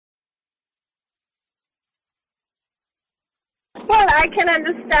Well, I can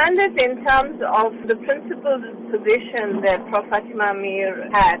understand it in terms of the principled position that Prof. Fatima Meer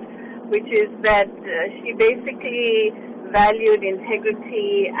had, which is that she basically valued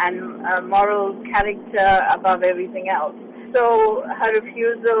integrity and moral character above everything else. So her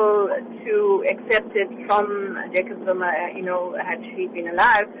refusal to accept it from Jacob Zuma, had she been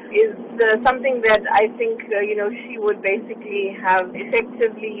alive, is something that I think, she would basically have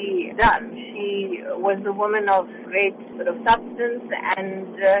effectively done. She was a woman of great sort of substance, and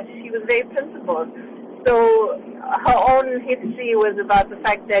she was very principled. So her own history was about the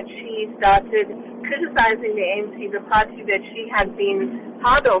fact that she started criticizing the ANC, the party that she had been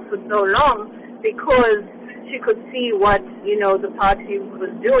part of for so long, because she could see what, the party was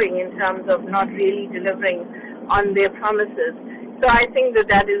doing in terms of not really delivering on their promises. So I think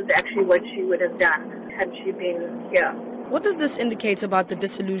that is actually what she would have done had she been here. What does this indicate about the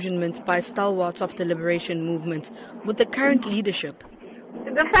disillusionment by stalwarts of the liberation movement with the current leadership?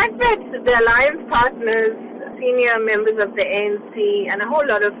 The fact that the alliance partners, senior members of the ANC, and a whole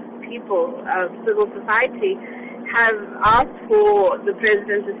lot of people, civil society, have asked for the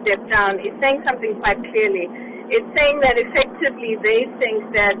president to step down is saying something quite clearly. It's saying that effectively they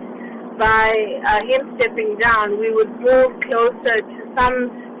think that by him stepping down, we would move closer to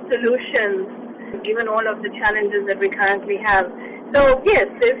some solutions, given all of the challenges that we currently have. So yes,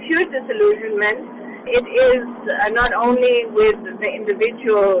 there's huge disillusionment. It is not only with the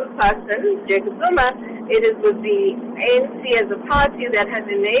individual person, Jacob Zuma, it is with the ANC as a party that has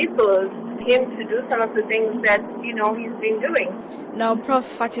enabled him to do some of the things that, he's been doing. Now, Prof.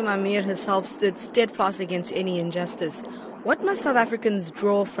 Fatima Meer herself stood steadfast against any injustice. What must South Africans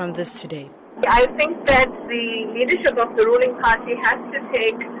draw from this today? I think that the leadership of the ruling party has to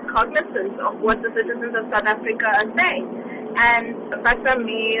take cognizance of what the citizens of South Africa are saying. And Fatima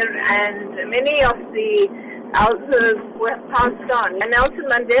Meer and many of the elders who have passed on. And Nelson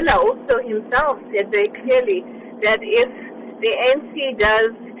Mandela also himself said very clearly that if the ANC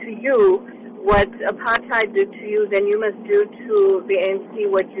does to you what apartheid did to you, then you must do to the ANC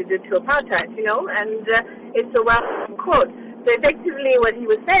what you did to apartheid, and it's a well-known quote. So effectively what he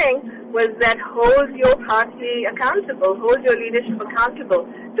was saying was that hold your party accountable, hold your leadership accountable.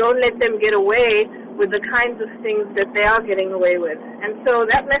 Don't let them get away with the kinds of things that they are getting away with. And so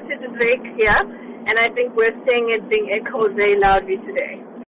that message is very clear, and I think we're seeing it being echoed very loudly today.